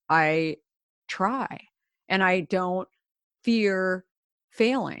I try and I don't fear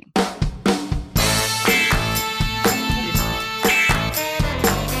failing.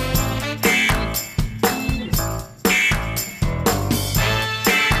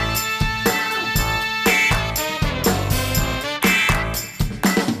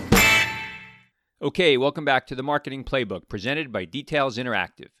 Okay, welcome back to the Marketing Playbook presented by Details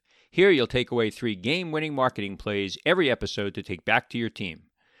Interactive. Here you'll take away 3 game-winning marketing plays every episode to take back to your team.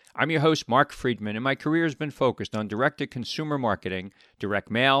 I'm your host, Mark Friedman, and my career has been focused on direct-to-consumer marketing, direct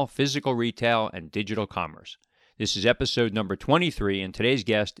mail, physical retail, and digital commerce. This is episode number 23, and today's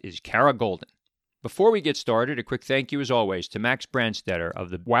guest is Kara Goldin. Before we get started, a quick thank you as always to Max Brandstetter of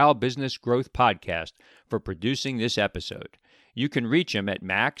the Wow Business Growth Podcast for producing this episode. You can reach him at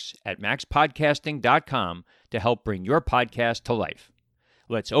max@maxpodcasting.com to help bring your podcast to life.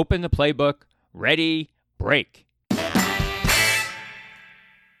 Let's open the playbook. Ready, break.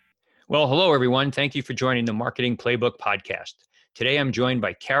 Well, hello, everyone. Thank you for joining the Marketing Playbook podcast. Today, I'm joined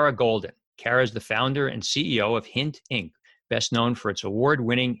by Kara Goldin. Kara is the founder and CEO of Hint Inc., best known for its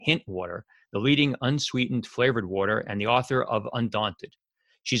award-winning Hint Water, the leading unsweetened flavored water, and the author of Undaunted.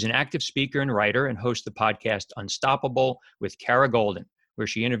 She's an active speaker and writer and hosts the podcast Unstoppable with Kara Goldin, where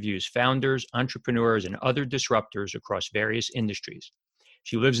she interviews founders, entrepreneurs, and other disruptors across various industries.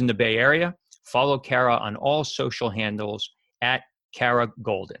 She lives in the Bay Area. Follow Kara on all social handles at Kara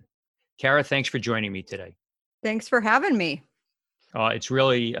Goldin. Kara, thanks for joining me today. Thanks for having me. It's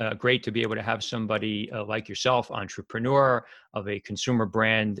really great to be able to have somebody like yourself, entrepreneur of a consumer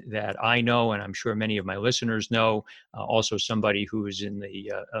brand that I know, and I'm sure many of my listeners know, also somebody who is in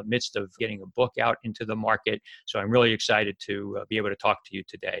the midst of getting a book out into the market. So I'm really excited to be able to talk to you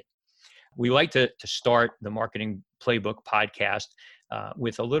today. We like to start the Marketing Playbook podcast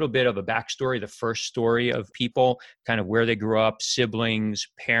with a little bit of a backstory, the first story of people, kind of where they grew up, siblings,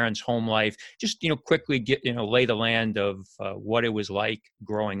 parents, home life. Just quickly lay the land of what it was like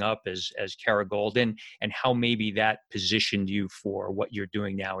growing up as Kara Goldin, and how maybe that positioned you for what you're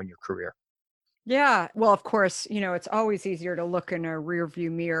doing now in your career. Yeah. Well, of course, it's always easier to look in a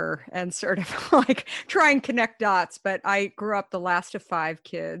rearview mirror and sort of like try and connect dots. But I grew up the last of 5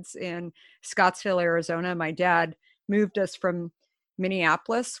 kids in Scottsdale, Arizona. My dad moved us from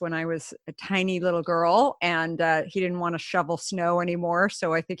Minneapolis when I was a tiny little girl, and he didn't want to shovel snow anymore.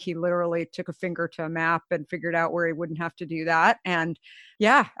 So I think he literally took a finger to a map and figured out where he wouldn't have to do that. And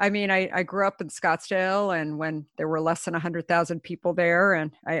yeah, I mean, I grew up in Scottsdale, and when there were less than 100,000 people there,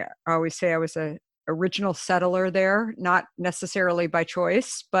 and I always say I was a original settler there, not necessarily by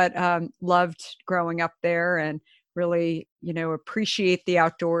choice, but loved growing up there and really, appreciate the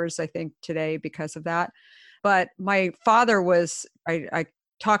outdoors, I think, today because of that. But my father was, I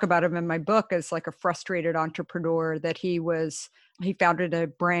talk about him in my book as like a frustrated entrepreneur, that he founded a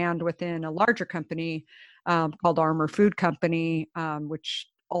brand within a larger company called Armour Food Company, which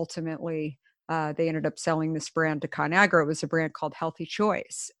ultimately they ended up selling this brand to ConAgra. It was a brand called Healthy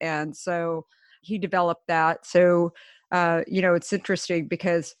Choice. And so he developed that. So, it's interesting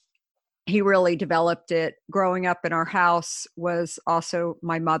because he really developed it. Growing up in our house was also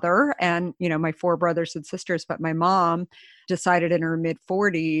my mother and, my 4 brothers and sisters. But my mom decided in her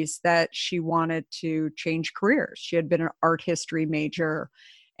mid-40s that she wanted to change careers. She had been an art history major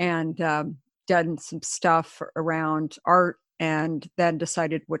and done some stuff around art, and then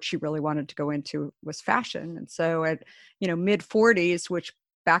decided what she really wanted to go into was fashion. And so at, mid-40s, which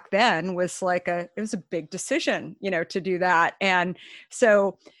back then was it was a big decision, to do that. And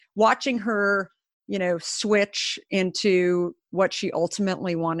so watching her, switch into what she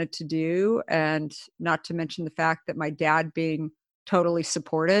ultimately wanted to do, and not to mention the fact that my dad being totally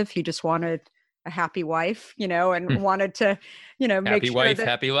supportive, he just wanted a happy wife, and wanted to, make Happy sure wife, that,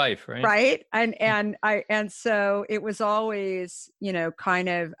 happy life, right? right. And so it was always, kind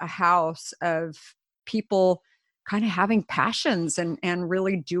of a house of people kind of having passions and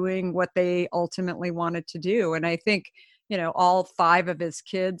really doing what they ultimately wanted to do. And I think, all 5 of his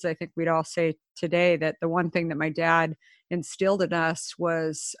kids, I think we'd all say today that the one thing that my dad instilled in us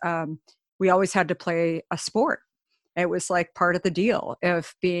was we always had to play a sport. It was like part of the deal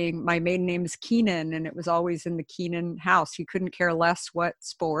of being, my maiden name is Keenan, and it was always in the Keenan house. He couldn't care less what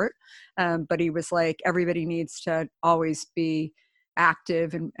sport, but he was like, everybody needs to always be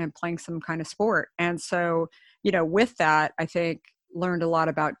active and playing some kind of sport. And so, with that, I think learned a lot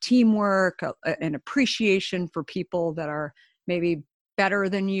about teamwork and appreciation for people that are maybe better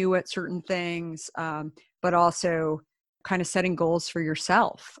than you at certain things, but also kind of setting goals for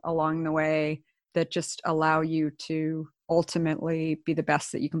yourself along the way that just allow you to ultimately be the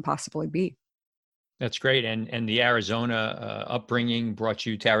best that you can possibly be. That's great. And the Arizona upbringing brought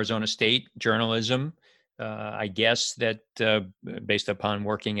you to Arizona State journalism. I guess that based upon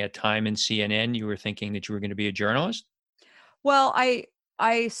working at Time and CNN, you were thinking that you were going to be a journalist. Well,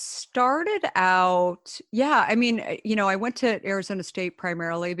 I started out, yeah, I mean, I went to Arizona State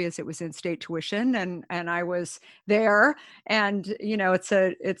primarily because it was in state tuition, and I was there. And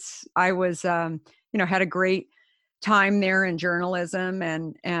it's I was had a great time there in journalism.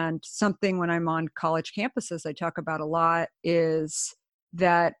 And something when I'm on college campuses I talk about a lot is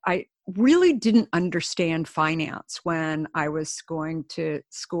that I really didn't understand finance when I was going to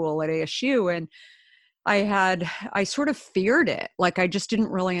school at ASU. And I sort of feared it. Like, I just didn't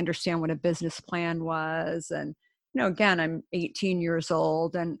really understand what a business plan was. And, again, I'm 18 years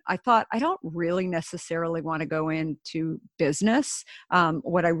old, and I thought, I don't really necessarily want to go into business.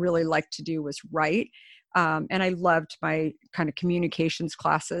 What I really liked to do was write. And I loved my kind of communications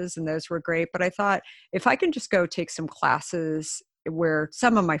classes, and those were great. But I thought, if I can just go take some classes where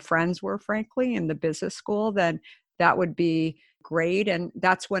some of my friends were, frankly, in the business school, then that would be great. And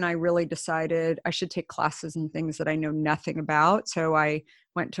that's when I really decided I should take classes in things that I know nothing about. So I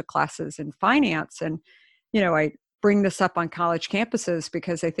went to classes in finance. And, I bring this up on college campuses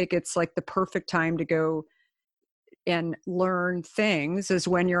because I think it's like the perfect time to go and learn things is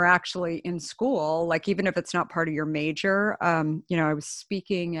when you're actually in school, like even if it's not part of your major. I was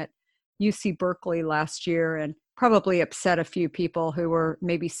speaking at UC Berkeley last year and probably upset a few people who were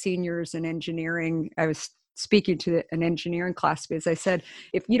maybe seniors in engineering. I was speaking to an engineering class because I said,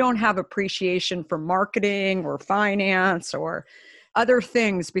 if you don't have appreciation for marketing or finance or other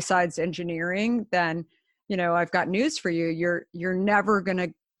things besides engineering, then, I've got news for you. You're never going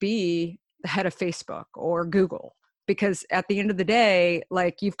to be the head of Facebook or Google, because at the end of the day,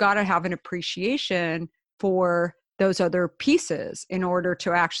 like, you've got to have an appreciation for those other pieces in order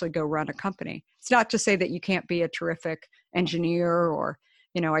to actually go run a company. It's not to say that you can't be a terrific engineer or,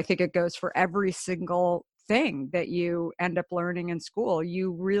 I think it goes for every single thing that you end up learning in school.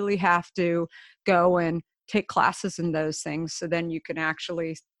 You really have to go and take classes in those things. So then you can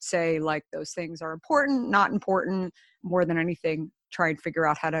actually say, like, those things are important, not important, more than anything, try and figure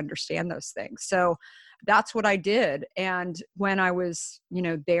out how to understand those things. So that's what I did. And when I was,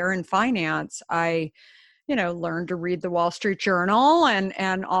 there in finance, I, learned to read the Wall Street Journal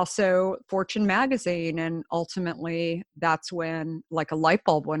and also Fortune magazine. And ultimately that's when, like, a light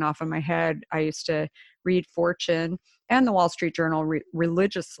bulb went off in my head. I used to read Fortune and the Wall Street Journal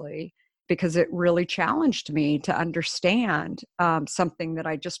religiously because it really challenged me to understand something that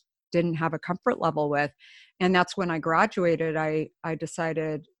I just didn't have a comfort level with. And that's when I graduated. I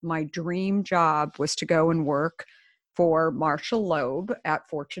decided my dream job was to go and work for Marshall Loeb at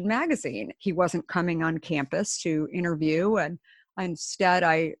Fortune magazine. He wasn't coming on campus to interview. And instead,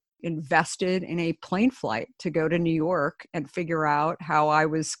 I invested in a plane flight to go to New York and figure out how I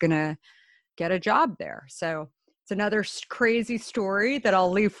was going to get a job there. So it's another crazy story that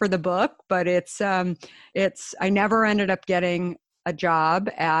I'll leave for the book, but I never ended up getting a job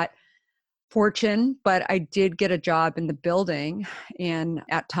at Fortune, but I did get a job in the building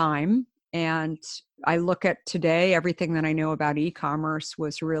at Time. And I look at today, everything that I know about e-commerce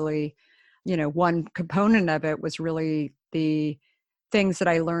was really, one component of it was really the things that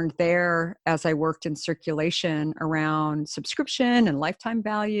I learned there as I worked in circulation around subscription and lifetime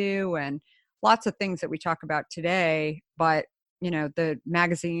value and lots of things that we talk about today. But, the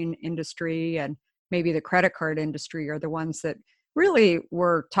magazine industry and maybe the credit card industry are the ones that really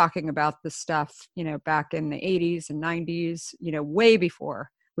were talking about this stuff, back in the 80s and 90s, way before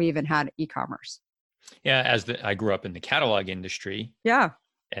we even had e-commerce. Yeah, I grew up in the catalog industry, Yeah.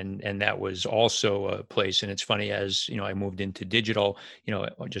 and that was also a place. And it's funny, as I moved into digital,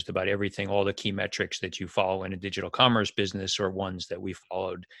 just about everything, all the key metrics that you follow in a digital commerce business are ones that we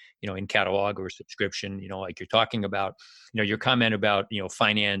followed, in catalog or subscription, like you're talking about. Your comment about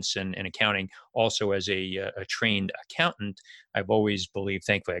finance and accounting. Also, as a trained accountant, I've always believed,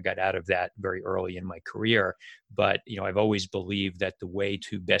 thankfully I got out of that very early in my career, but I've always believed that the way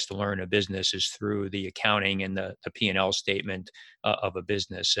to best learn a business is through the accounting and the P&L statement of a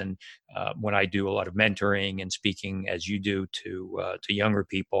business. And when I do a lot of mentoring and speaking, as you do, to younger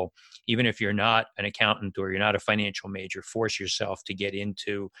people, even if you're not an accountant or you're not a financial major, force yourself to get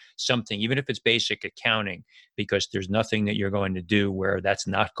into something, even if it's basic accounting, because there's nothing that you're going to do where that's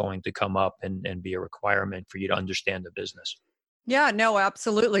not going to come up and be a requirement for you to understand the business. Yeah, no,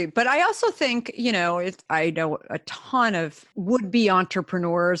 absolutely. But I also think, I know a ton of would-be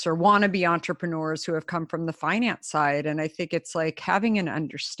entrepreneurs or wannabe entrepreneurs who have come from the finance side. And I think it's like having an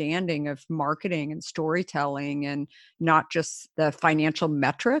understanding of marketing and storytelling and not just the financial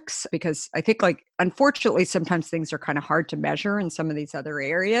metrics, because I think like, unfortunately, sometimes things are kind of hard to measure in some of these other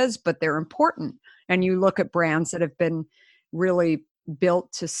areas, but they're important. And you look at brands that have been really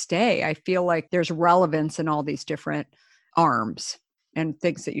built to stay. I feel like there's relevance in all these different arms and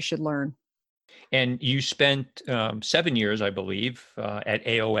things that you should learn. And you spent 7 years, I believe, at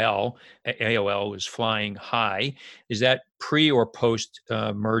AOL. AOL was flying high. Is that pre or post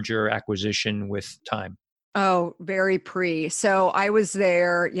merger acquisition with Time? Oh, very pre. So I was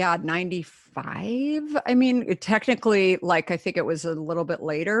there, yeah, 95. I mean, technically, like I think it was a little bit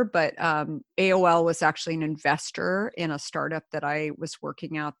later, but AOL was actually an investor in a startup that I was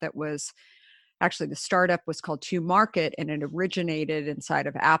working out that was actually the startup was called To Market and it originated inside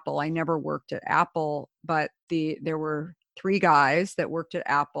of Apple. I never worked at Apple, but there were three guys that worked at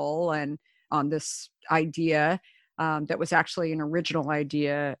Apple and on this idea that was actually an original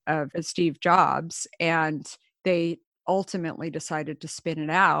idea of Steve Jobs. And they ultimately decided to spin it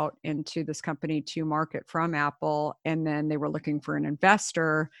out into this company To Market from Apple. And then they were looking for an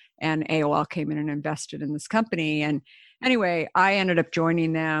investor, and AOL came in and invested in this company. And anyway, I ended up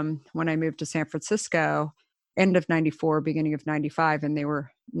joining them when I moved to San Francisco, end of 94, beginning of 95, and they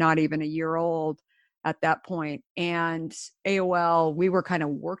were not even a year old at that point. And AOL, we were kind of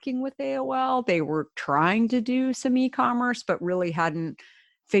working with AOL. They were trying to do some e-commerce, but really hadn't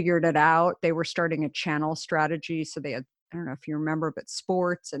figured it out. They were starting a channel strategy. So they had, I don't know if you remember, but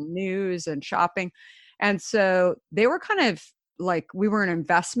sports and news and shopping. And so they were kind of like, we were an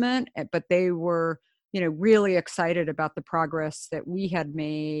investment, but they were, really excited about the progress that we had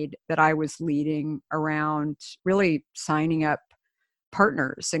made, that I was leading around really signing up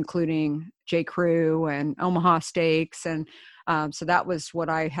partners, including J. Crew and Omaha Steaks. And so that was what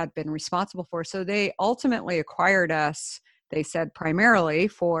I had been responsible for. So they ultimately acquired us, they said, primarily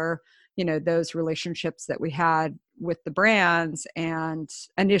for, those relationships that we had with the brands. And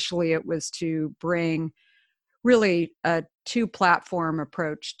initially it was to bring really a two platform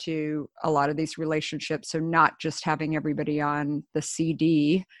approach to a lot of these relationships. So not just having everybody on the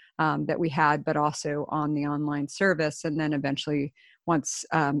CD that we had, but also on the online service. And then eventually, once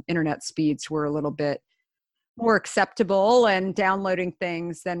internet speeds were a little bit more acceptable and downloading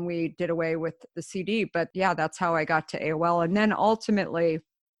things, then we did away with the CD. But yeah, that's how I got to AOL. And then ultimately,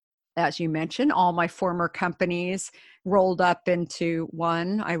 as you mentioned, all my former companies rolled up into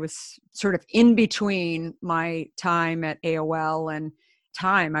one. I was sort of in between my time at AOL and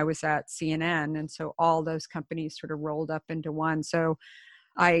time I was at CNN. And so all those companies sort of rolled up into one. So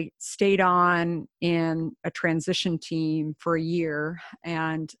I stayed on in a transition team for a year.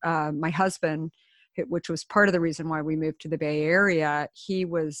 And my husband, which was part of the reason why we moved to the Bay Area, he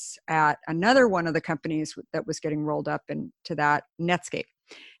was at another one of the companies that was getting rolled up into that, Netscape.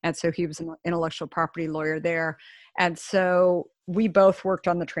 And so he was an intellectual property lawyer there. And so we both worked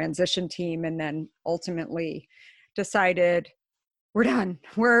on the transition team and then ultimately decided we're done.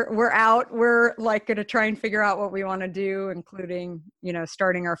 We're out. We're like going to try and figure out what we want to do, including,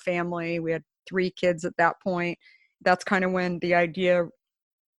 starting our family. We had 3 kids at that point. That's kind of when the idea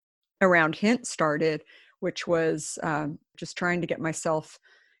around Hint started, which was just trying to get myself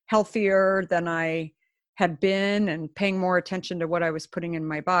healthier than I had been and paying more attention to what I was putting in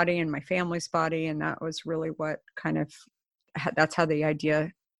my body and my family's body. And that was really what that's how the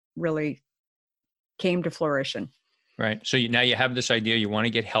idea really came to fruition. Right. So now you have this idea, you want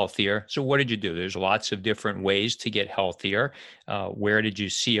to get healthier. So what did you do? There's lots of different ways to get healthier. Where did you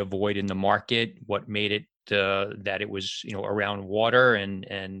see a void in the market? What made it that it was, around water and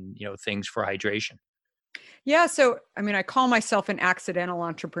things for hydration? Yeah. So, I mean, I call myself an accidental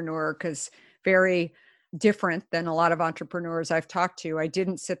entrepreneur because very different than a lot of entrepreneurs I've talked to. I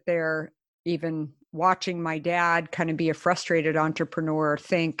didn't sit there even watching my dad kind of be a frustrated entrepreneur,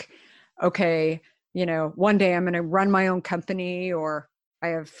 think, okay, one day I'm going to run my own company, or I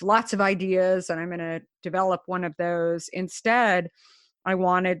have lots of ideas and I'm going to develop one of those. Instead, I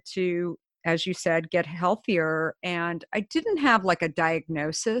wanted to, as you said, get healthier. And I didn't have like a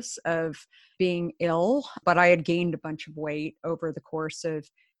diagnosis of being ill, but I had gained a bunch of weight over the course of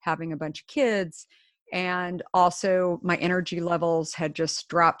having a bunch of kids. And also my energy levels had just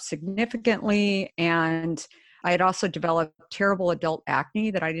dropped significantly. And I had also developed terrible adult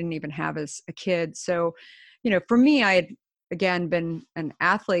acne that I didn't even have as a kid. So, for me, I had again, been an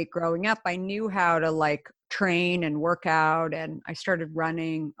athlete growing up, I knew how to like train and work out. And I started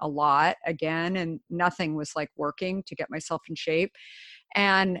running a lot again, and nothing was like working to get myself in shape.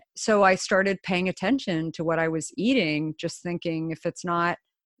 And so I started paying attention to what I was eating, just thinking if it's not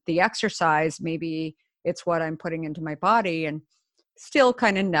the exercise, maybe it's what I'm putting into my body. And still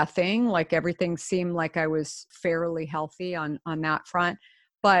kind of nothing, like everything seemed like I was fairly healthy on that front.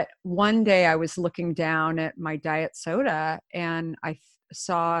 But one day I was looking down at my diet soda, and I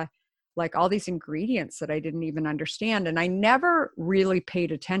saw like all these ingredients that I didn't even understand. And I never really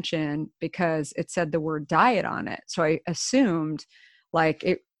paid attention because it said the word diet on it. So I assumed like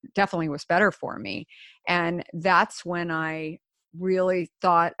it definitely was better for me. And that's when I really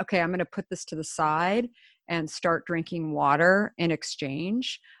thought, okay, I'm going to put this to the side and start drinking water in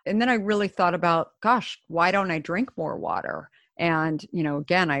exchange. And then I really thought about, gosh, why don't I drink more water? And,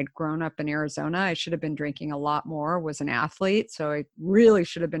 again, I'd grown up in Arizona. I should have been drinking a lot more, was an athlete. So I really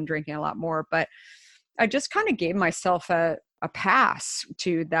should have been drinking a lot more. But I just kind of gave myself a pass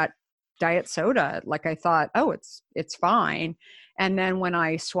to that diet soda. Like I thought, oh, it's fine. And then when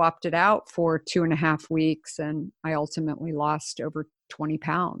I swapped it out for 2.5 weeks, and I ultimately lost over 20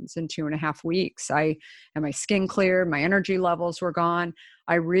 pounds in 2.5 weeks, and my skin cleared, my energy levels were gone.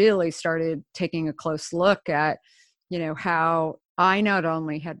 I really started taking a close look at, how I not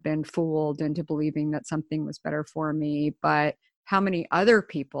only had been fooled into believing that something was better for me, but how many other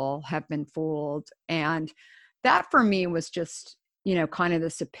people have been fooled. And that for me was just, kind of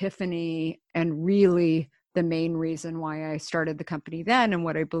this epiphany, and really the main reason why I started the company then. And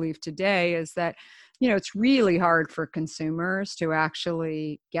what I believe today is that, it's really hard for consumers to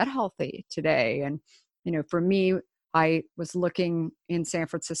actually get healthy today. And, for me, I was looking in San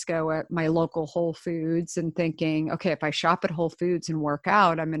Francisco at my local Whole Foods and thinking, okay, if I shop at Whole Foods and work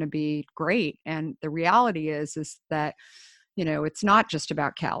out, I'm going to be great. And the reality is that, it's not just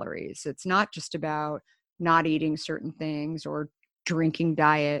about calories. It's not just about not eating certain things or drinking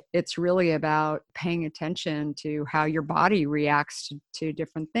diet. It's really about paying attention to how your body reacts to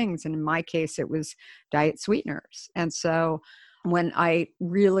different things. And in my case, it was diet sweeteners. And so when I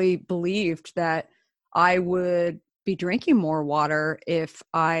really believed that I would be drinking more water if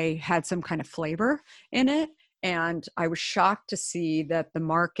I had some kind of flavor in it, and I was shocked to see that the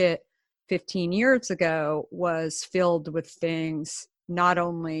market 15 years ago was filled with things, not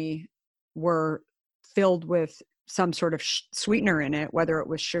only were filled with some sort of sweetener in it, whether it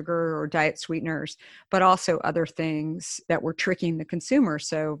was sugar or diet sweeteners, but also other things that were tricking the consumer.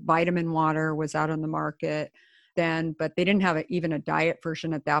 So vitamin water was out on the market then, but they didn't have even a diet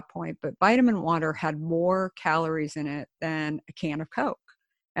version at that point. But vitamin water had more calories in it than a can of Coke.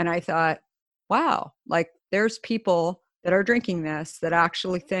 And I thought, wow, like there's people that are drinking this that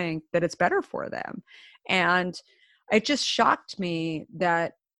actually think that it's better for them. And it just shocked me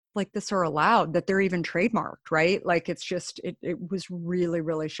that like this are allowed, that they're even trademarked, right? Like it's just, it was really,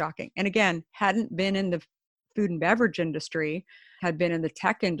 really shocking. And again, hadn't been in the food and beverage industry, had been in the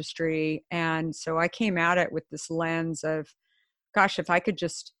tech industry. And so I came at it with this lens of, gosh, if I could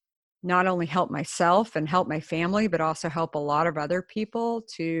just not only help myself and help my family, but also help a lot of other people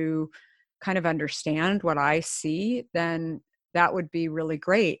to kind of understand what I see, then that would be really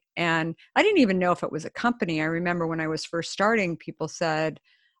great. And I didn't even know if it was a company. I remember when I was first starting, people said,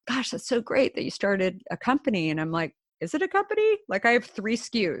 gosh, that's so great that you started a company. And I'm like, is it a company? Like I have 3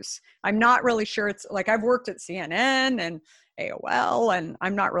 SKUs. I'm not really sure. It's like I've worked at CNN and AOL, and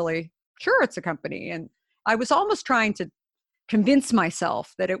I'm not really sure it's a company. And I was almost trying to convince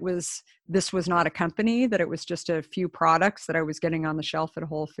myself that this was not a company, that it was just a few products that I was getting on the shelf at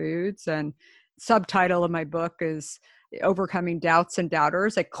Whole Foods. And subtitle of my book is Overcoming Doubts and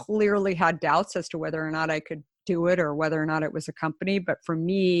Doubters. I clearly had doubts as to whether or not I could do it or whether or not it was a company. But for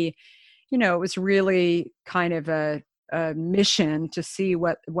me, it was really kind of a mission to see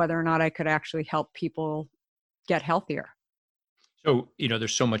whether or not I could actually help people get healthier. So,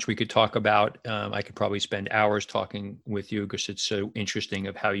 there's so much we could talk about. I could probably spend hours talking with you because it's so interesting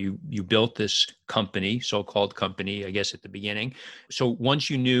of how you built this company, so-called company, I guess at the beginning. So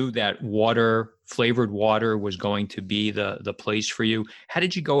once you knew that flavored water was going to be the place for you, how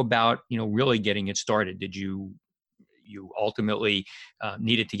did you go about, really getting it started? Did you ultimately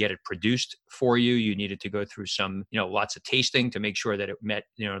needed to get it produced for you? You needed to go through some, lots of tasting to make sure that it met,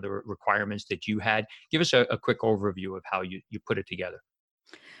 the requirements that you had. Give us a quick overview of how you put it together.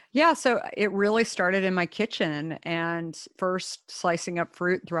 Yeah, so it really started in my kitchen, and first slicing up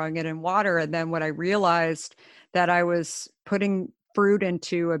fruit, throwing it in water. And then when I realized that I was putting fruit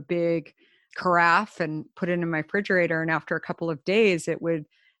into a big carafe and put it in my refrigerator, and after a couple of days, it would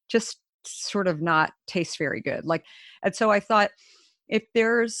just sort of not taste very good. Like, and so I thought, if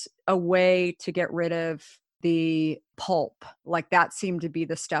there's a way to get rid of the pulp, like that seemed to be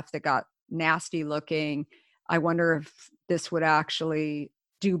the stuff that got nasty looking, I wonder if this would actually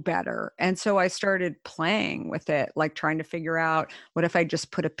do better. And so I started playing with it, like trying to figure out, what if I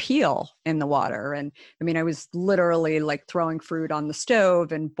just put a peel in the water? And I mean, I was literally like throwing fruit on the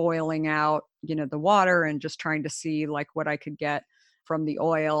stove and boiling out, the water, and just trying to see like what I could get from the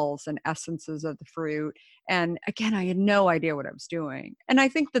oils and essences of the fruit. And again, I had no idea what I was doing. And I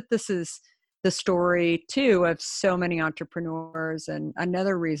think that this is the story too of so many entrepreneurs. And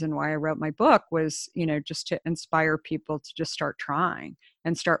another reason why I wrote my book was, just to inspire people to just start trying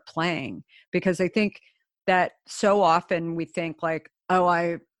and start playing. Because I think that so often we think like, oh,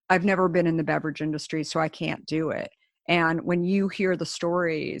 I've never been in the beverage industry, so I can't do it. And when you hear the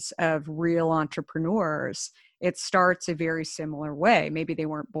stories of real entrepreneurs, it starts a very similar way. Maybe they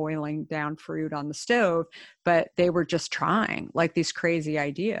weren't boiling down fruit on the stove, but they were just trying like these crazy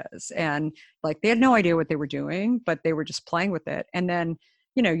ideas. And like they had no idea what they were doing, but they were just playing with it. And then,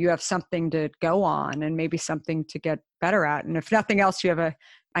 you have something to go on and maybe something to get better at. And if nothing else, you have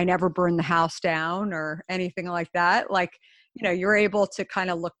I never burned the house down or anything like that. Like, you're able to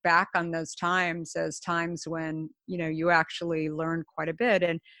kind of look back on those times as times when, you actually learned quite a bit.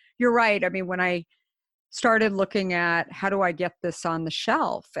 And you're right. I mean, when I started looking at how do I get this on the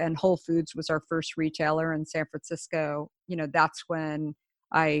shelf, and Whole Foods was our first retailer in San Francisco, that's when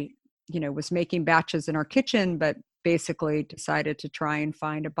I, was making batches in our kitchen, but basically decided to try and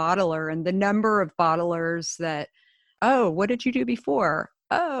find a bottler. And the number of bottlers that, oh, what did you do before?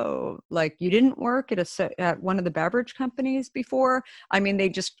 Oh, like you didn't work at one of the beverage companies before? I mean, they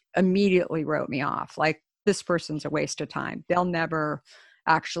just immediately wrote me off. Like, this person's a waste of time. They'll never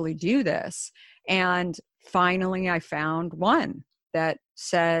actually do this. And finally, I found one that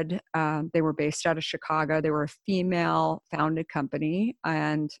said they were based out of Chicago. They were a female founded company.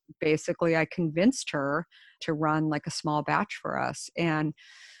 And basically, I convinced her to run like a small batch for us. And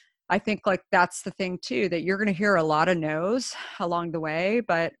I think like that's the thing too, that you're going to hear a lot of no's along the way,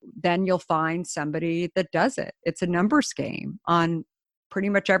 but then you'll find somebody that does it. It's a numbers game on pretty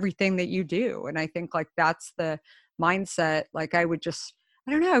much everything that you do. And I think like that's the mindset. Like I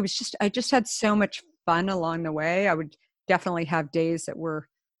don't know, I just had so much fun along the way. I would definitely have days that were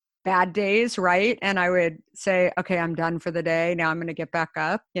bad days, right? And I would say, okay, I'm done for the day. Now I'm going to get back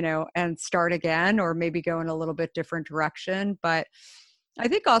up, and start again, or maybe go in a little bit different direction. But I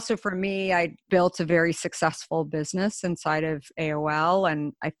think also for me, I built a very successful business inside of AOL,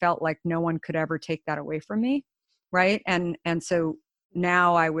 and I felt like no one could ever take that away from me, right? And so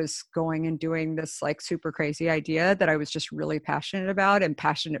now I was going and doing this like super crazy idea that I was just really passionate about, and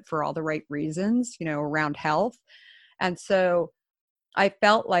passionate for all the right reasons, around health. And so I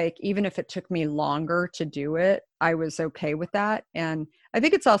felt like even if it took me longer to do it, I was okay with that. And I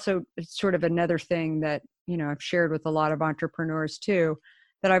think it's also sort of another thing that, I've shared with a lot of entrepreneurs too,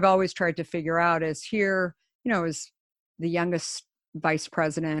 that I've always tried to figure out is here, as the youngest vice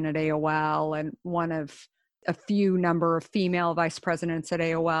president at AOL and one of a few number of female vice presidents at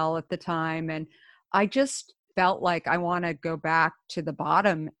AOL at the time. And I just felt like I want to go back to the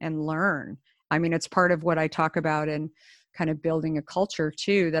bottom and learn. I mean, it's part of what I talk about in kind of building a culture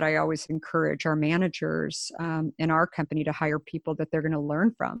too, that I always encourage our managers in our company to hire people that they're going to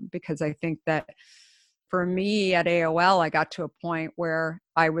learn from. Because I think that for me at AOL, I got to a point where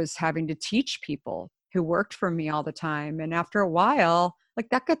I was having to teach people who worked for me all the time. And after a while, like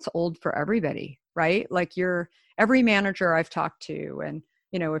that gets old for everybody, right? Like every manager I've talked to, and,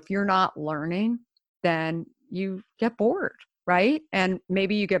 if you're not learning, then you get bored, right? And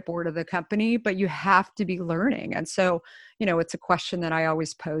maybe you get bored of the company, but you have to be learning. And so, it's a question that I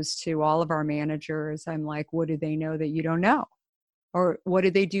always pose to all of our managers. I'm like, what do they know that you don't know? Or what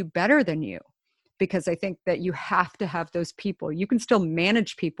do they do better than you? Because I think that you have to have those people. You can still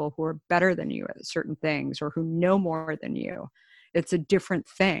manage people who are better than you at certain things, or who know more than you. It's a different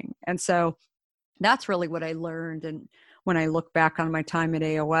thing. And so that's really what I learned. And when I look back on my time at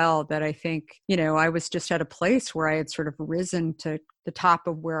AOL, that I think, I was just at a place where I had sort of risen to the top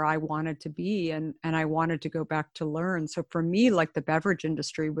of where I wanted to be. And I wanted to go back to learn. So for me, like the beverage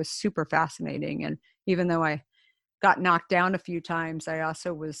industry was super fascinating. And even though I got knocked down a few times, I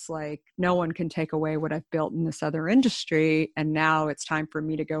also was like, no one can take away what I've built in this other industry. And now it's time for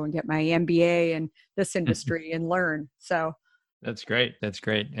me to go and get my MBA in this industry and learn. So That's great. That's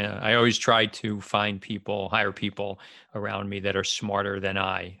great. I always try to find people, hire people around me that are smarter than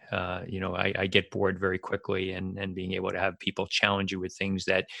I. I get bored very quickly, and being able to have people challenge you with things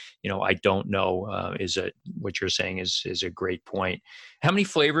that I don't know what you're saying is a great point. How many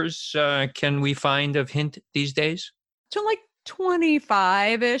flavors can we find of Hint these days? So like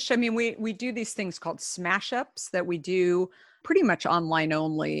 25-ish. I mean, we do these things called smash ups that we do pretty much online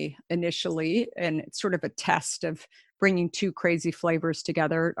only initially. And it's sort of a test of bringing two crazy flavors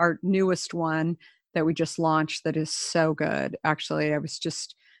together. Our newest one that we just launched that is so good. Actually, I was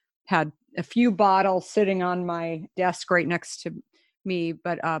just had a few bottles sitting on my desk right next to me,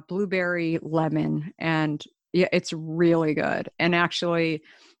 but blueberry lemon. And yeah, it's really good. And actually,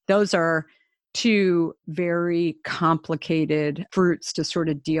 those are two very complicated fruits to sort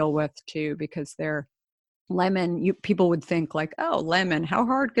of deal with too, because they're lemon. People would think like, oh, lemon, how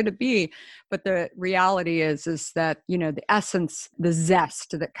hard could it be? But the reality is that, the essence, the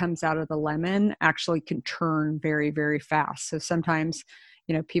zest that comes out of the lemon actually can turn very, very fast. So sometimes,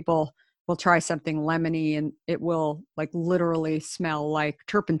 people will try something lemony and it will like literally smell like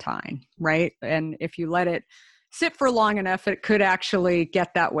turpentine, right? And if you let it sit for long enough, it could actually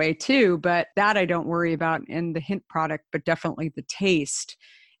get that way too. But that I don't worry about in the Hint product, but definitely the taste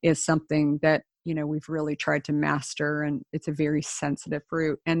is something that, we've really tried to master, and it's a very sensitive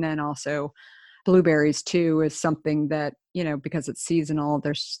fruit. And then also blueberries too is something that, because it's seasonal,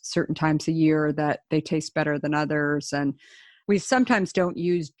 there's certain times a year that they taste better than others. And we sometimes don't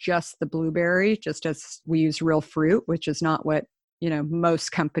use just the blueberry, just as we use real fruit, which is not what,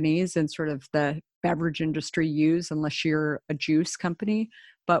 most companies and sort of the beverage industry use unless you're a juice company.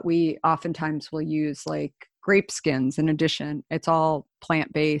 But we oftentimes will use like grape skins in addition. It's all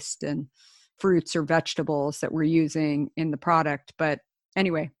plant-based and fruits or vegetables that we're using in the product. But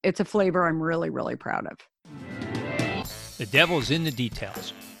anyway, it's a flavor I'm really, really proud of. The devil's in the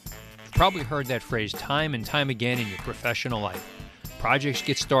details. You've probably heard that phrase time and time again in your professional life. Projects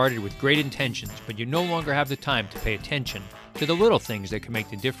get started with great intentions, but you no longer have the time to pay attention to the little things that can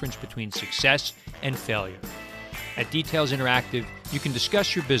make the difference between success and failure. At Details Interactive, you can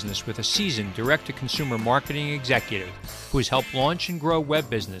discuss your business with a seasoned direct-to-consumer marketing executive who has helped launch and grow web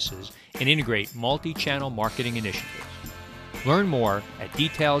businesses and integrate multi-channel marketing initiatives. Learn more at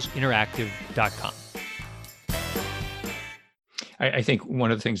detailsinteractive.com. I think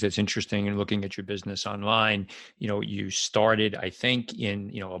one of the things that's interesting in looking at your business online, you started, I think,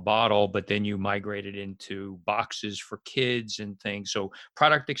 in, a bottle, but then you migrated into boxes for kids and things. So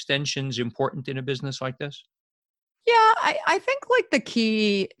product extension's important in a business like this? Yeah, I think like the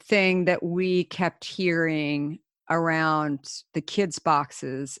key thing that we kept hearing around the kids'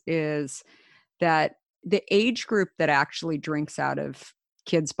 boxes is that the age group that actually drinks out of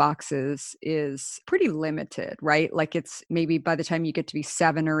kids' boxes is pretty limited, right? Like it's maybe by the time you get to be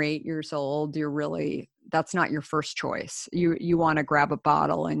 7 or 8 years old, that's not your first choice. You want to grab a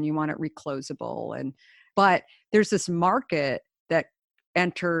bottle and you want it reclosable. But there's this market that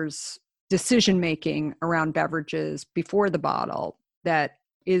enters decision making around beverages before the bottle that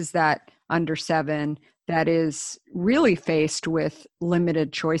is that under 7 that is really faced with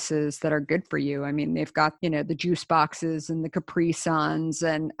limited choices that are good for you. I mean, they've got, the juice boxes and the Capri Suns.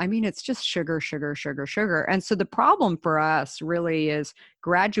 And I mean, it's just sugar, sugar, sugar, sugar. And so the problem for us really is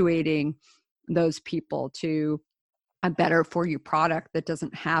graduating those people to a better for you product that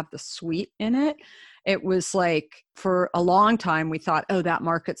doesn't have the sweet in it. It was like for a long time, we thought, oh, that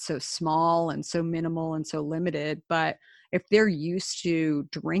market's so small and so minimal and so limited. But if they're used to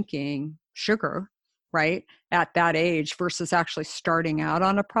drinking sugar, right, at that age versus actually starting out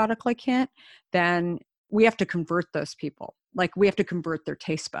on a product like Hint, then we have to convert those people. Like we have to convert their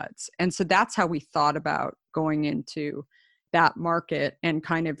taste buds. And so that's how we thought about going into that market and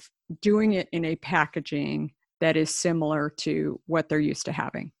kind of doing it in a packaging that is similar to what they're used to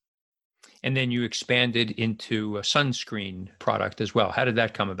having. And then you expanded into a sunscreen product as well. How did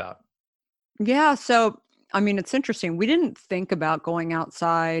that come about? Yeah. So, I mean, it's interesting. We didn't think about going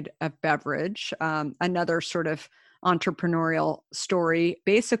outside of beverage. Another sort of entrepreneurial story.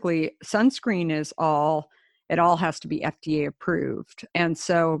 Basically, sunscreen it all has to be FDA approved. And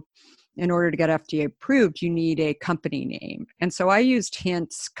so, in order to get FDA approved, you need a company name. And so I used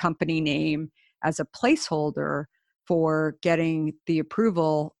Hint's company name as a placeholder for getting the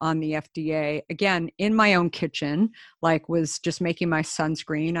approval on the FDA. Again, in my own kitchen, like was just making my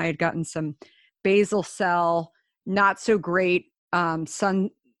sunscreen. I had gotten some basal cell, not so great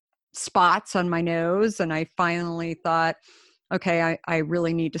sun spots on my nose. And I finally thought, okay, I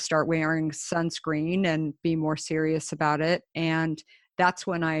really need to start wearing sunscreen and be more serious about it. And that's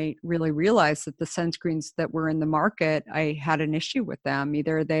when I really realized that the sunscreens that were in the market, I had an issue with them.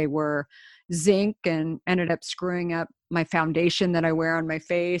 Either they were zinc and ended up screwing up my foundation that I wear on my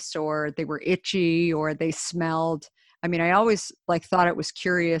face, or they were itchy, or they smelled. I mean, I always like thought it was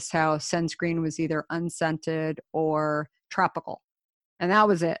curious how sunscreen was either unscented or tropical. And that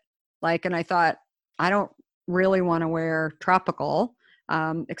was it. Like, and I thought, I don't really want to wear tropical,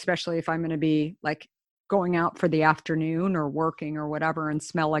 especially if I'm going to be like going out for the afternoon or working or whatever and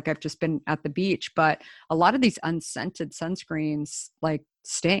smell like I've just been at the beach. But a lot of these unscented sunscreens like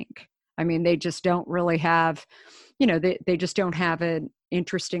stink. I mean, they just don't really have, they just don't have an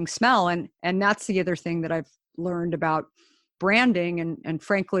interesting smell. And that's the other thing that I've learned about branding. And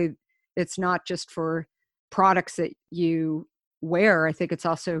frankly, it's not just for products that you wear. I think it's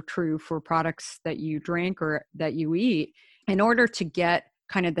also true for products that you drink or that you eat. In order to get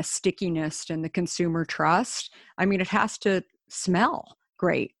kind of the stickiness and the consumer trust, I mean, it has to smell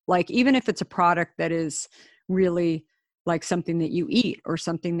great. Like, even if it's a product that is really like something that you eat or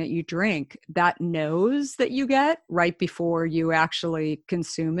something that you drink, that nose that you get right before you actually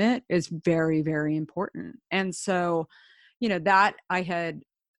consume it is very, very important. And so, that I had,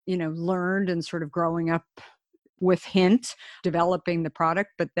 learned and sort of growing up with Hint, developing the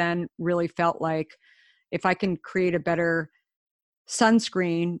product, but then really felt like if I can create a better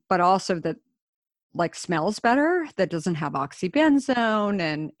sunscreen, but also that like smells better, that doesn't have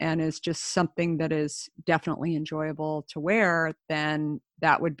oxybenzone and is just something that is definitely enjoyable to wear, then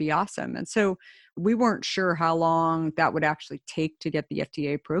that would be awesome. And so we weren't sure how long that would actually take to get the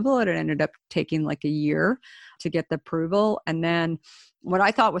FDA approval. It ended up taking like a year to get the approval. And then what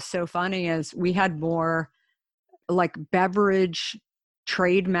I thought was so funny is we had more like beverage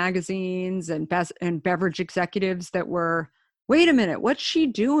trade magazines and beverage executives that were, wait a minute, what's she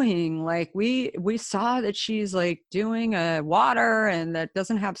doing? Like we saw that she's like doing a water and that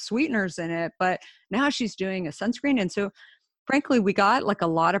doesn't have sweeteners in it, but now she's doing a sunscreen. And so frankly, we got like a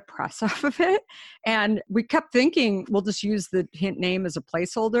lot of press off of it. And we kept thinking, we'll just use the Hint name as a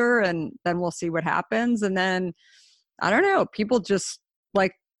placeholder and then we'll see what happens. And then I don't know, people just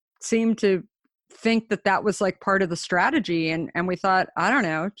like seem to think that that was like part of the strategy. And we thought, I don't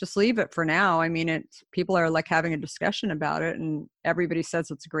know, just leave it for now. I mean, people are like having a discussion about it and everybody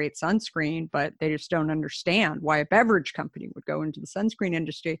says it's a great sunscreen, but they just don't understand why a beverage company would go into the sunscreen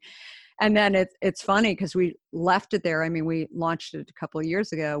industry. And then it's funny because we left it there. I mean, we launched it a couple of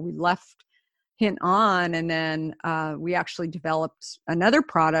years ago. We left Hint on, and then we actually developed another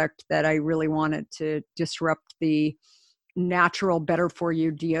product that I really wanted to disrupt the natural better for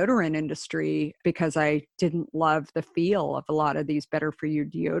you deodorant industry because I didn't love the feel of a lot of these better for you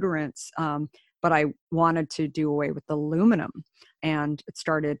deodorants. But I wanted to do away with the aluminum. And it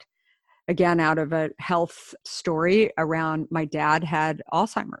started again out of a health story around my dad had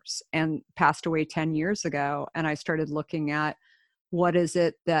Alzheimer's and passed away 10 years ago. And I started looking at what is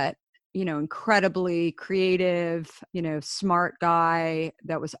it that, incredibly creative, smart guy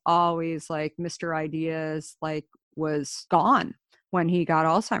that was always like Mr. Ideas, like was gone when he got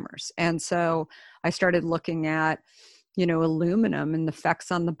Alzheimer's. And so I started looking at, aluminum and the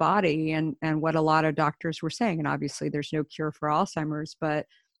effects on the body and what a lot of doctors were saying. And obviously there's no cure for Alzheimer's, but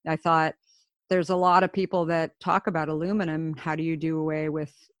I thought there's a lot of people that talk about aluminum. How do you do away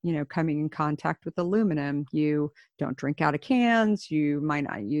with, coming in contact with aluminum? You don't drink out of cans. You might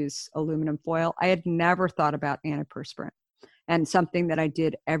not use aluminum foil. I had never thought about antiperspirant, and something that I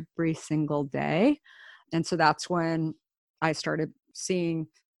did every single day. And so that's when I started seeing,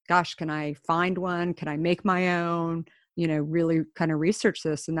 gosh, can I find one? Can I make my own? Really kind of research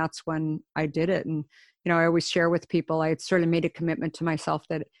this. And that's when I did it. And, I always share with people, I had sort of made a commitment to myself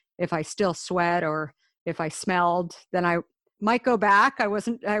that if I still sweat or if I smelled, then I might go back. I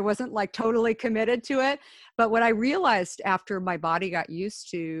wasn't like totally committed to it. But what I realized after my body got used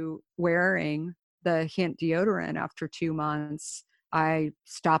to wearing the Hint deodorant after 2 months, I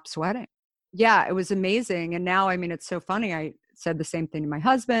stopped sweating. Yeah, it was amazing. And now, I mean, it's so funny. I said the same thing to my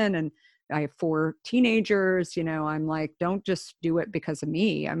husband, and I have 4 teenagers. I'm like, don't just do it because of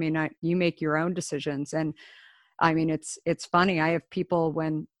me. I mean, you make your own decisions. And I mean, it's funny. I have people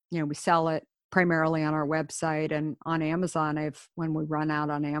when, we sell it primarily on our website and on Amazon. When we run out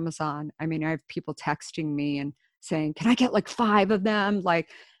on Amazon, I mean, I have people texting me and saying, can I get like 5 of them? Like,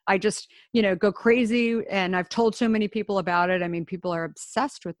 I just, go crazy. And I've told so many people about it. I mean, people are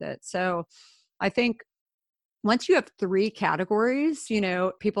obsessed with it. So I think once you have 3 categories,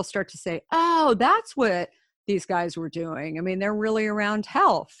 people start to say, oh, that's what these guys were doing. I mean, they're really around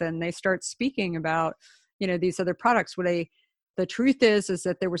health, and they start speaking about, these other products. The truth is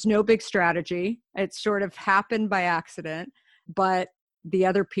that there was no big strategy. It sort of happened by accident, but the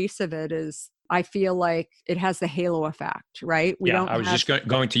other piece of it is I feel like it has the halo effect, right? We Yeah, don't I was have, just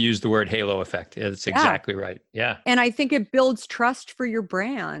going to use the word halo effect. It's yeah. exactly right. Yeah. And I think it builds trust for your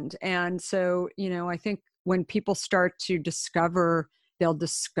brand. And so, I think when people start to discover, they'll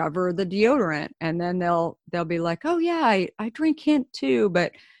discover the deodorant and then they'll be like, oh yeah, I drink Hint too,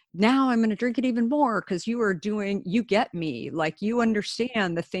 but now I'm going to drink it even more because you get me, like you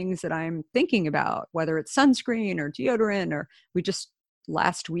understand the things that I'm thinking about, whether it's sunscreen or deodorant, or we just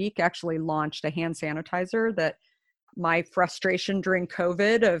last week actually launched a hand sanitizer that my frustration during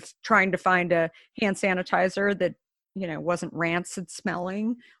COVID of trying to find a hand sanitizer that, wasn't rancid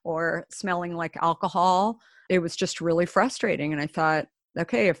smelling or smelling like alcohol. It was just really frustrating. And I thought,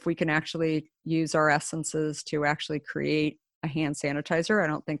 okay, if we can actually use our essences to actually create a hand sanitizer, I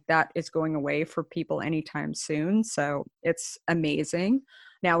don't think that is going away for people anytime soon. So it's amazing.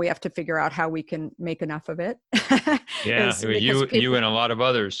 Now we have to figure out how we can make enough of it. Yeah. Is because You people, and a lot of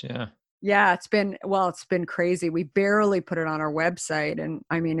others. Yeah. yeah, it's been crazy. We barely put it on our website. And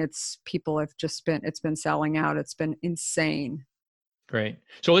I mean, it's been selling out. It's been insane. Great.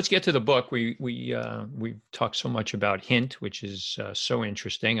 So let's get to the book. We've talked so much about Hint, which is so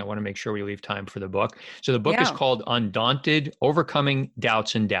interesting. I want to make sure we leave time for the book. So the book is Yeah. called Undaunted: Overcoming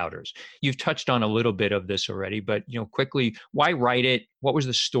Doubts and Doubters. You've touched on a little bit of this already, but quickly, why write it? What was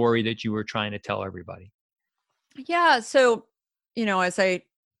the story that you were trying to tell everybody? Yeah. So, as I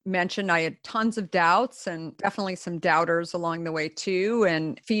mentioned, I had tons of doubts and definitely some doubters along the way too,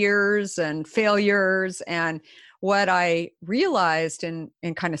 and fears and failures. And what I realized in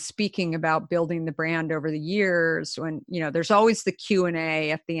kind of speaking about building the brand over the years, when, there's always the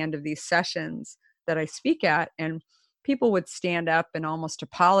Q&A at the end of these sessions that I speak at, and people would stand up and almost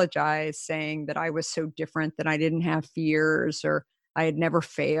apologize saying that I was so different, that I didn't have fears, or I had never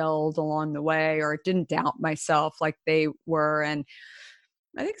failed along the way, or didn't doubt myself like they were. And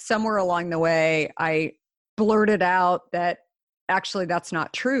I think somewhere along the way, I blurted out that actually that's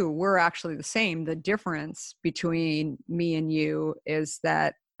not true. We're actually the same. The difference between me and you is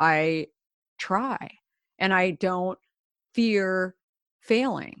that I try and I don't fear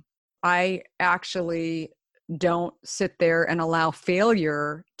failing. I actually don't sit there and allow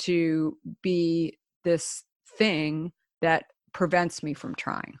failure to be this thing that prevents me from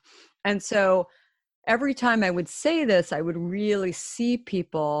trying. And so every time I would say this, I would really see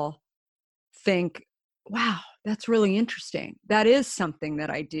people think, wow, that's really interesting. That is something that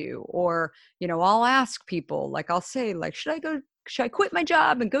I do. Or, I'll ask people, like, I'll say, like, should I quit my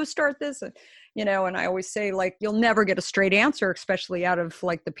job and go start this? And I always say, like, you'll never get a straight answer, especially out of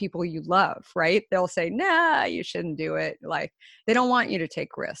like the people you love, right? They'll say, nah, you shouldn't do it. Like, they don't want you to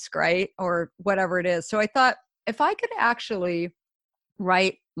take risk, right? Or whatever it is. So I thought, if I could actually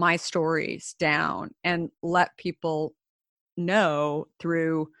write my stories down and let people know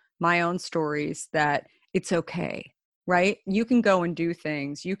through my own stories that it's okay, right? You can go and do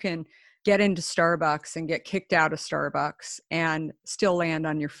things. You can get into Starbucks and get kicked out of Starbucks and still land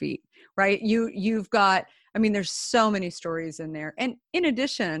on your feet, right? You've got, I mean, there's so many stories in there. And in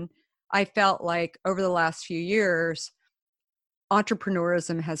addition, I felt like over the last few years,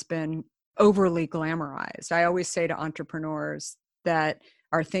 entrepreneurism has been overly glamorized. I always say to entrepreneurs that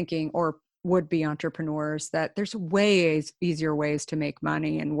are thinking, or would be entrepreneurs, that there's ways easier ways to make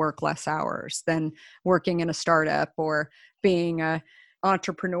money and work less hours than working in a startup or being a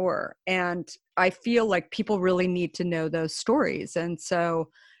entrepreneur. And I feel like people really need to know those stories. And so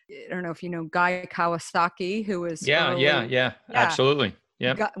I don't know if you know Guy Kawasaki, who was Yeah, yeah, early. yeah. Yeah. Absolutely.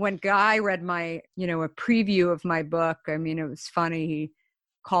 Yep. When Guy read my, a preview of my book, I mean, it was funny. He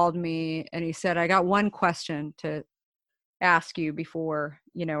called me and he said, I got one question to ask you before,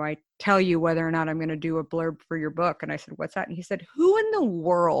 I tell you whether or not I'm going to do a blurb for your book. And I said, what's that? And he said, who in the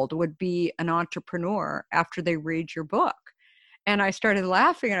world would be an entrepreneur after they read your book? And I started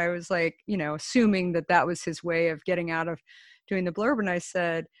laughing and I was like, assuming that that was his way of getting out of doing the blurb. And I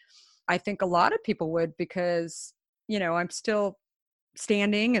said, I think a lot of people would, because, I'm still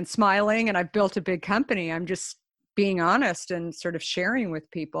standing and smiling and I've built a big company. I'm just being honest and sort of sharing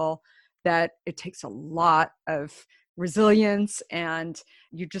with people that it takes a lot of resilience and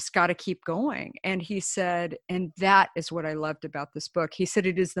you just got to keep going. And he said, and that is what I loved about this book. He said,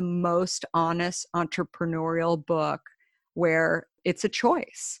 it is the most honest entrepreneurial book where it's a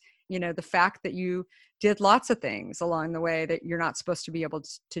choice. The fact that you did lots of things along the way that you're not supposed to be able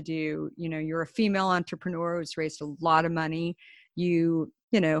to do. You're a female entrepreneur who's raised a lot of money. You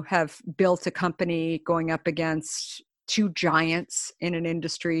have built a company going up against two giants in an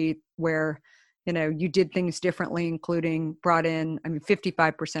industry where you did things differently, including brought in,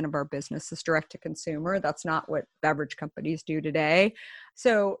 55% of our business is direct to consumer. That's not what beverage companies do today.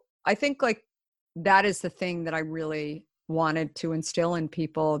 So I think like that is the thing that I really wanted to instill in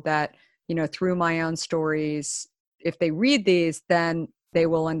people, that, through my own stories, if they read these, then they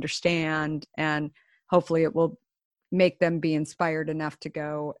will understand, and hopefully it will make them be inspired enough to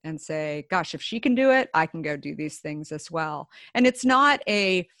go and say, gosh, if she can do it, I can go do these things as well. And it's not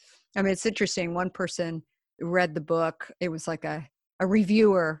it's interesting. One person read the book. It was like a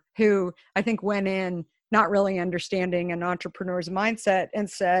reviewer who I think went in not really understanding an entrepreneur's mindset and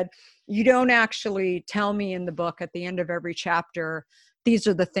said, you don't actually tell me in the book at the end of every chapter, these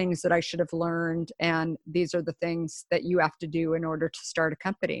are the things that I should have learned, and these are the things that you have to do in order to start a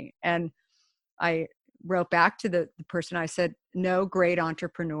company. And I wrote back to the person. I said, no great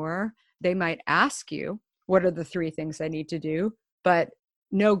entrepreneur, they might ask you, what are the 3 things I need to do? But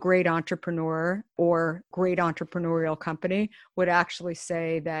no great entrepreneur or great entrepreneurial company would actually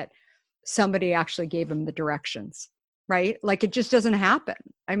say that somebody actually gave them the directions, right? Like it just doesn't happen.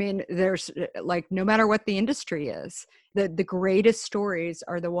 There's like, no matter what the industry is, the greatest stories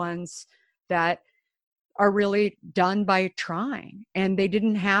are the ones that are really done by trying, and they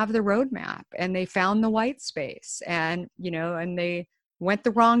didn't have the roadmap, and they found the white space, and and they went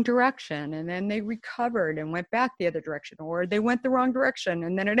the wrong direction, and then they recovered and went back the other direction, or they went the wrong direction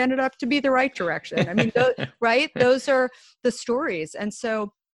and then it ended up to be the right direction. Right? Those are the stories. And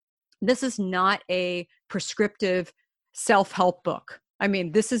so this is not a prescriptive self-help book.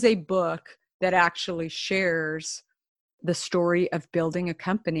 This is a book that actually shares the story of building a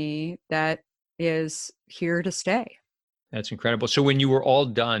company that is here to stay. That's incredible. So when you were all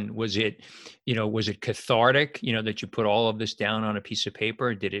done, was it cathartic, that you put all of this down on a piece of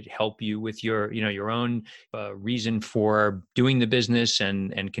paper? Did it help you with your own reason for doing the business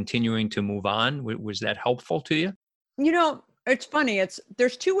and continuing to move on? Was that helpful to you? It's funny.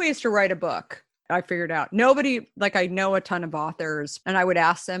 There's 2 ways to write a book. I figured out. Nobody, like, I know a ton of authors and I would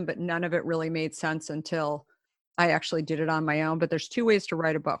ask them, but none of it really made sense until I actually did it on my own. But there's 2 ways to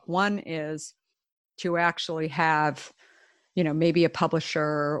write a book. One is to actually have, maybe a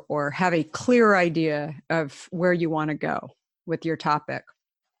publisher, or have a clear idea of where you want to go with your topic.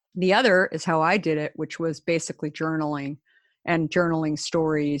 The other is how I did it, which was basically journaling, and journaling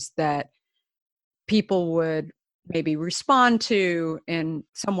stories that people would maybe respond to in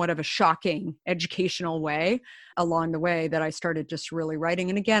somewhat of a shocking educational way along the way, that I started just really writing.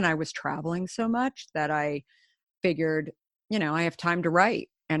 And again, I was traveling so much that I figured, I have time to write,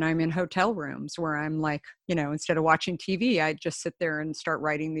 and I'm in hotel rooms where I'm like, instead of watching TV, I'd just sit there and start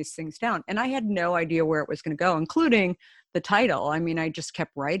writing these things down. And I had no idea where it was going to go, including the title. I just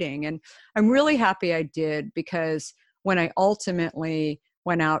kept writing, and I'm really happy I did, because when I ultimately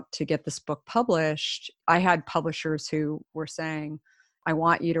went out to get this book published, I had publishers who were saying, I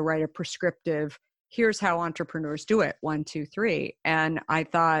want you to write a prescriptive, here's how entrepreneurs do it, 1, 2, 3. And I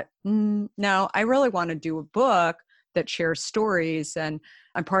thought, no, I really want to do a book that shares stories. And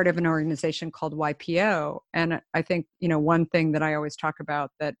I'm part of an organization called YPO. And I think, one thing that I always talk about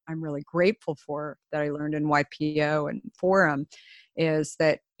that I'm really grateful for, that I learned in YPO and Forum, is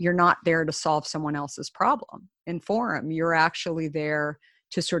that you're not there to solve someone else's problem. In Forum, you're actually there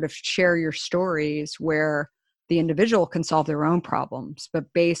to sort of share your stories where the individual can solve their own problems, but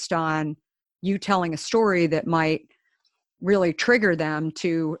based on you telling a story that might really trigger them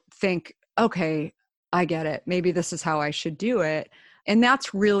to think, okay, I get it. Maybe this is how I should do it. And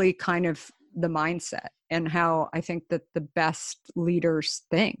that's really kind of the mindset, and how I think that the best leaders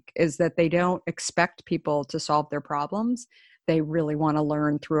think, is that they don't expect people to solve their problems. They really want to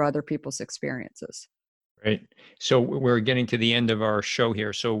learn through other people's experiences. Right. So we're getting to the end of our show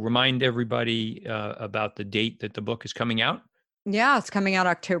here. So remind everybody about the date that the book is coming out. Yeah, it's coming out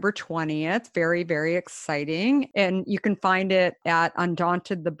October 20th. Very, very exciting. And you can find it at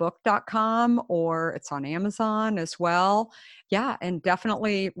undauntedthebook.com, or it's on Amazon as well. Yeah, and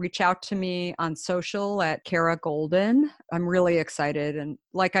definitely reach out to me on social at Kara Goldin. I'm really excited. And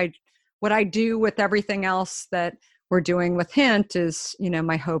what I do with everything else that we're doing with Hint is,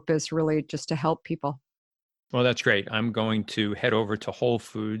 my hope is really just to help people. Well, that's great. I'm going to head over to Whole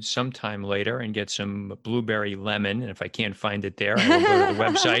Foods sometime later and get some blueberry lemon. And if I can't find it there, I will go to the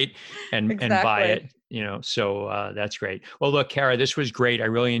website and buy Exactly. it. So that's great. Well, look, Kara, this was great. I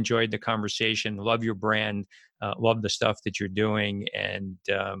really enjoyed the conversation. Love your brand. Love the stuff that you're doing. And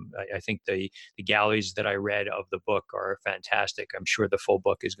I think the galleys that I read of the book are fantastic. I'm sure the full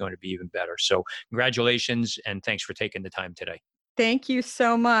book is going to be even better. So congratulations, and thanks for taking the time today. Thank you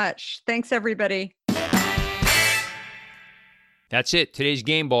so much. Thanks, everybody. That's it. Today's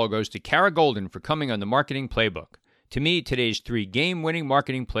game ball goes to Kara Goldin for coming on the Marketing Playbook. To me, today's 3 game-winning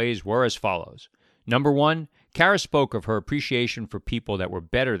marketing plays were as follows. Number 1, Kara spoke of her appreciation for people that were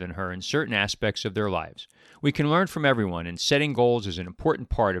better than her in certain aspects of their lives. We can learn from everyone, and setting goals is an important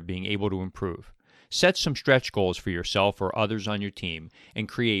part of being able to improve. Set some stretch goals for yourself or others on your team, and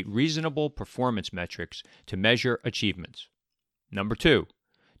create reasonable performance metrics to measure achievements. Number 2,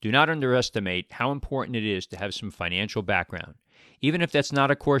 do not underestimate how important it is to have some financial background. Even if that's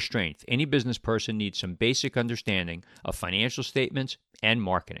not a core strength, any business person needs some basic understanding of financial statements and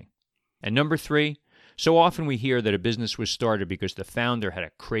marketing. And number 3, so often we hear that a business was started because the founder had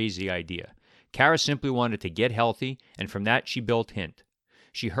a crazy idea. Kara simply wanted to get healthy, and from that she built Hint.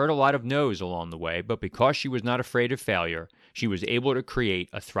 She heard a lot of no's along the way, but because she was not afraid of failure, she was able to create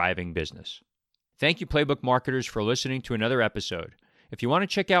a thriving business. Thank you, Playbook marketers, for listening to another episode. If you want to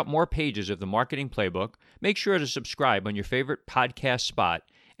check out more pages of the Marketing Playbook, make sure to subscribe on your favorite podcast spot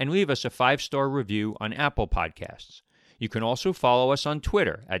and leave us a 5-star review on Apple Podcasts. You can also follow us on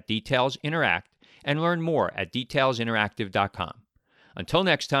Twitter at DetailsInteract and learn more at detailsinteractive.com. Until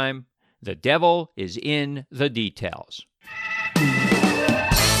next time, the devil is in the details.